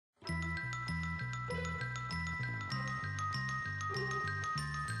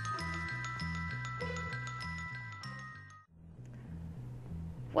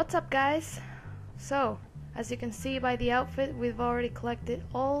What's up, guys? So, as you can see by the outfit, we've already collected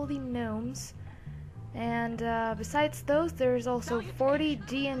all the gnomes, and besides those, there's also 40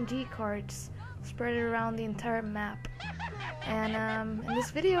 G&G cards spread around the entire map. And in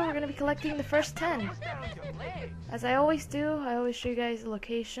this video, we're going to be collecting the first 10. As I always do, I always show you guys the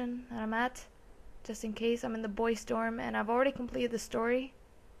location that I'm at, just in case. I'm in the boys' dorm, and I've already completed the story.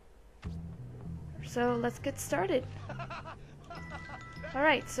 So let's get started.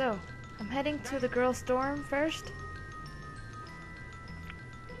 Alright, so I'm heading to the girls' dorm first.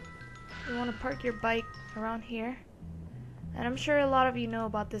 You want to park your bike around here. And I'm sure a lot of you know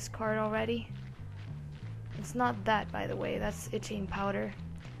about this card already. It's not that, by the way, that's itching powder.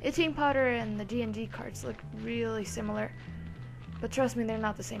 Itching powder and the G&G cards look really similar. But trust me, they're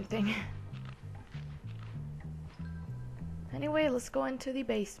not the same thing. Anyway, let's go into the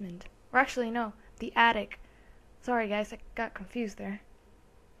basement. Or actually, no, the attic. Sorry guys, I got confused there.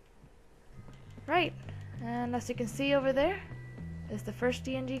 Right, and as you can see over there is the first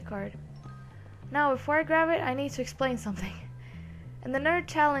G&G card. Now before I grab it, I need to explain something. In the Nerd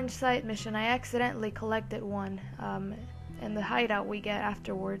Challenge side mission, I accidentally collected one in the hideout we get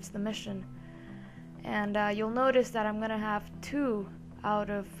afterwards, the mission. And you'll notice that I'm gonna have 2 out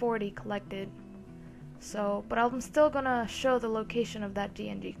of 40 collected. So, but I'm still gonna show the location of that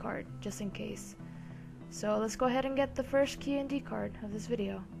G&G card, just in case. So let's go ahead and get the first G&G card of this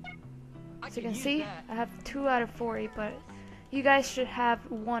video. As you can see, I have 2 out of 40, but you guys should have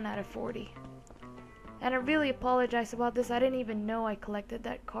 1 out of 40. And I really apologize about this. I didn't even know I collected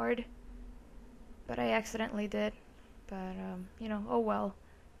that card, but I accidentally did. But you know, oh well.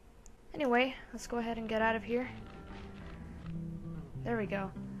 Anyway, let's go ahead and get out of here. There we go.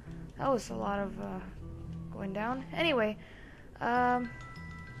 That was a lot of going down. Anyway,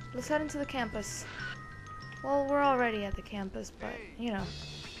 let's head into the campus. Well, we're already at the campus, but you know,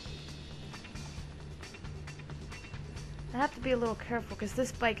 I have to be a little careful because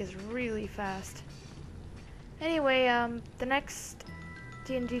this bike is really fast. Anyway, the next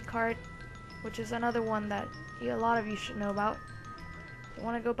G&G card, which is another one that a lot of you should know about. You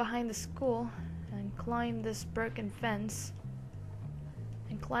want to go behind the school and climb this broken fence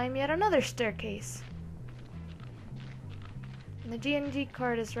and climb yet another staircase. And the G&G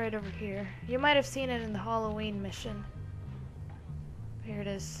card is right over here. You might have seen it in the Halloween mission. Here it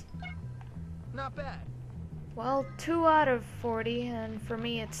is. Not bad. Well, 2 out of 40, and for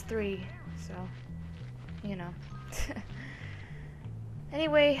me it's 3, so, you know.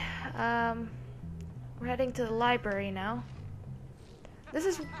 Anyway, we're heading to the library now. This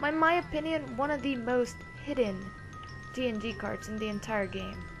is, in my opinion, one of the most hidden G&G cards in the entire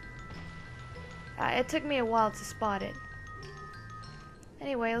game. It took me a while to spot it.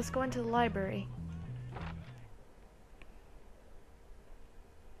 Anyway, let's go into the library.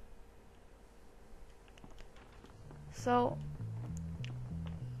 So,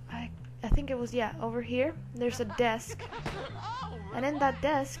 I think it was, yeah, over here. There's a desk. And in that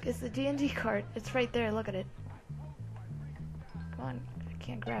desk is the G&G card. It's right there, look at it. Come on, I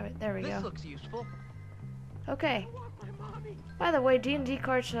can't grab it. There we go. This looks useful. Okay. By the way, G&G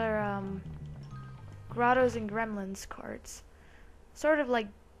cards are Grottos and Gremlins cards. Sort of like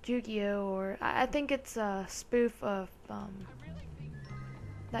Yu-Gi-Oh! Or I think it's a spoof of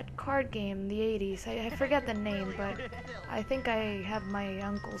that card game in the 80s. I forget the name, but I think I have my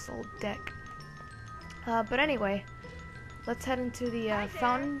uncle's old deck. But anyway, let's head into the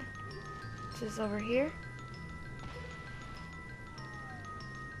fountain, which is over here.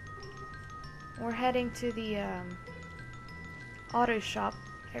 We're heading to the auto shop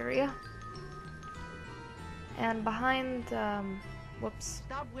area. And behind,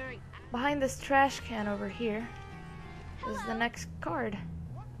 behind this trash can over here is the next card.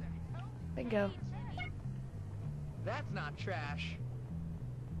 Bingo. That's not trash.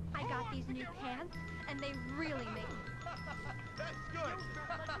 I got these new pants, and they really make me. That's good.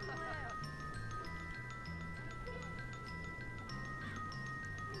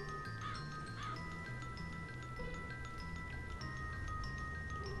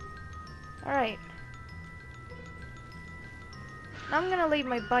 Alright. Now I'm gonna leave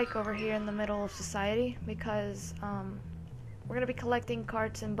my bike over here in the middle of society because we're gonna be collecting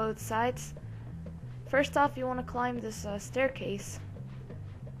cards in both sides. First off, you want to climb this staircase,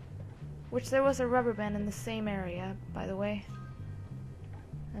 which there was a rubber band in the same area, by the way,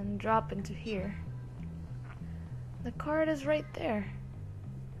 and drop into here. The card is right there.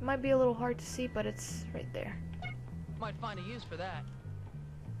 It might be a little hard to see, but it's right there. Might find a use for that.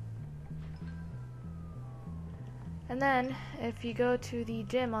 And then, if you go to the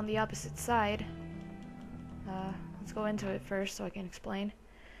gym on the opposite side, let's go into it first so I can explain.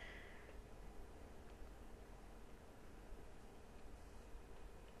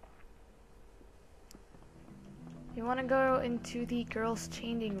 You want to go into the girls'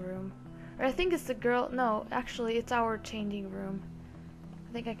 changing room. Or I think it's the girl, no, actually it's our changing room.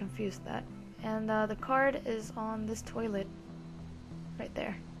 I think I confused that. And the card is on this toilet. Right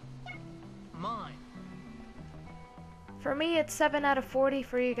there. Mine. For me it's 7 out of 40,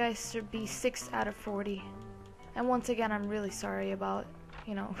 for you guys should be 6 out of 40. And once again, I'm really sorry about,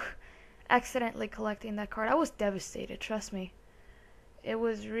 you know, accidentally collecting that card. I was devastated, trust me. It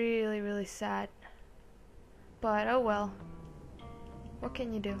was really, really sad. But oh well. What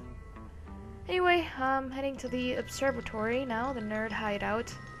can you do? Anyway, I'm heading to the observatory now, the nerd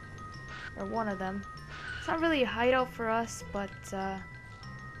hideout. Or one of them. It's not really a hideout for us, but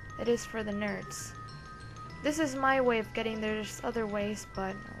it is for the nerds. This is my way of getting there. There's other ways,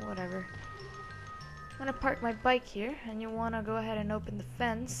 but whatever. I'm gonna park my bike here, and you wanna go ahead and open the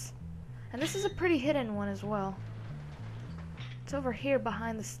fence. And this is a pretty hidden one as well. It's over here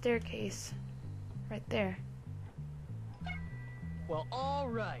behind the staircase. Right there. Well,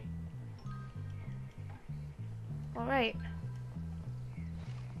 alright. Alright.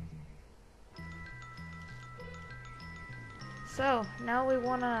 So, now we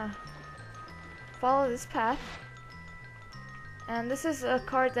wanna follow this path. And this is a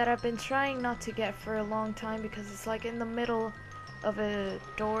card that I've been trying not to get for a long time because it's like in the middle of a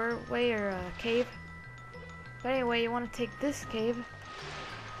doorway or a cave. But anyway, you want to take this cave,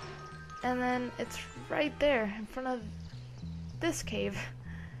 and then it's right there in front of this cave.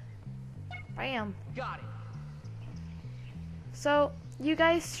 Bam. Got it. So you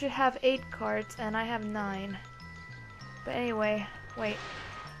guys should have 8 cards and I have 9. But anyway, wait.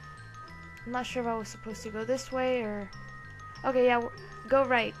 I'm not sure if I was supposed to go this way or... Okay, yeah, go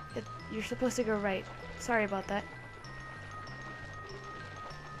right. You're supposed to go right. Sorry about that.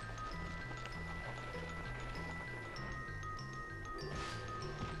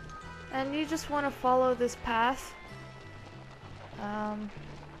 And you just want to follow this path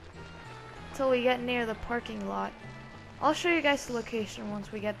till we get near the parking lot. I'll show you guys the location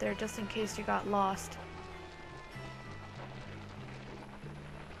once we get there, just in case you got lost.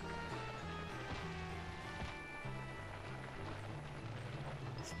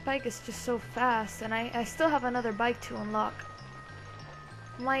 This bike is just so fast, and I still have another bike to unlock.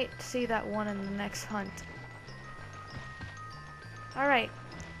 Might see that one in the next hunt. Alright.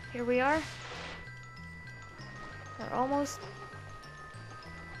 Here we are. We're almost...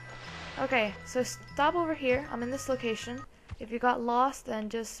 Okay, so stop over here. I'm in this location. If you got lost, then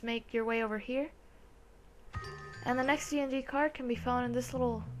just make your way over here. And the next G&G card can be found in this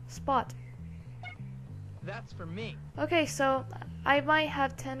little spot. That's for me. Okay, so I might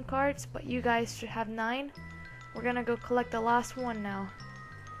have 10 cards, but you guys should have 9. We're gonna go collect the last one now.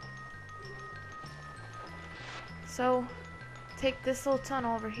 So... take this little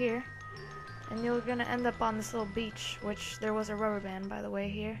tunnel over here, and you're gonna end up on this little beach, which there was a rubber band, by the way,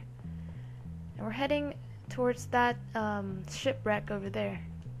 here. And we're heading towards that shipwreck over there.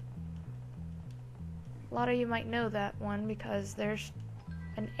 A lot of you might know that one because there's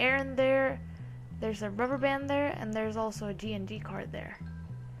an errand there, there's a rubber band there, and there's also a G&G card there.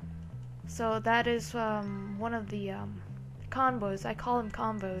 So that is one of the combos. I call them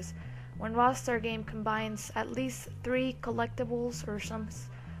combos. When Rockstar game combines at least 3 collectibles or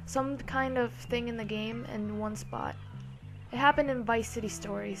some kind of thing in the game in one spot. It happened in Vice City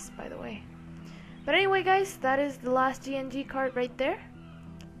Stories, by the way. But anyway, guys, that is the last G&G card right there.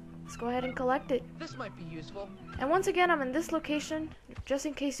 Let's go ahead and collect it. This might be useful. And once again, I'm in this location, just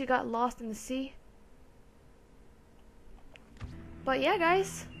in case you got lost in the sea. But yeah,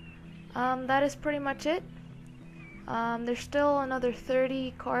 guys, that is pretty much it. There's still another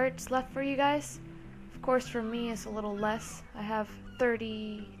 30 cards left for you guys. Of course, for me, it's a little less. I have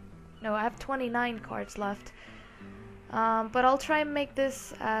 29 cards left. But I'll try and make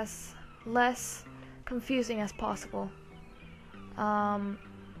this as less confusing as possible.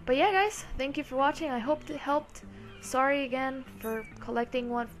 But yeah, guys, thank you for watching. I hope it helped. Sorry again for collecting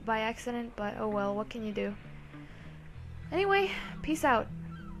one by accident, but oh well, what can you do? Anyway, peace out.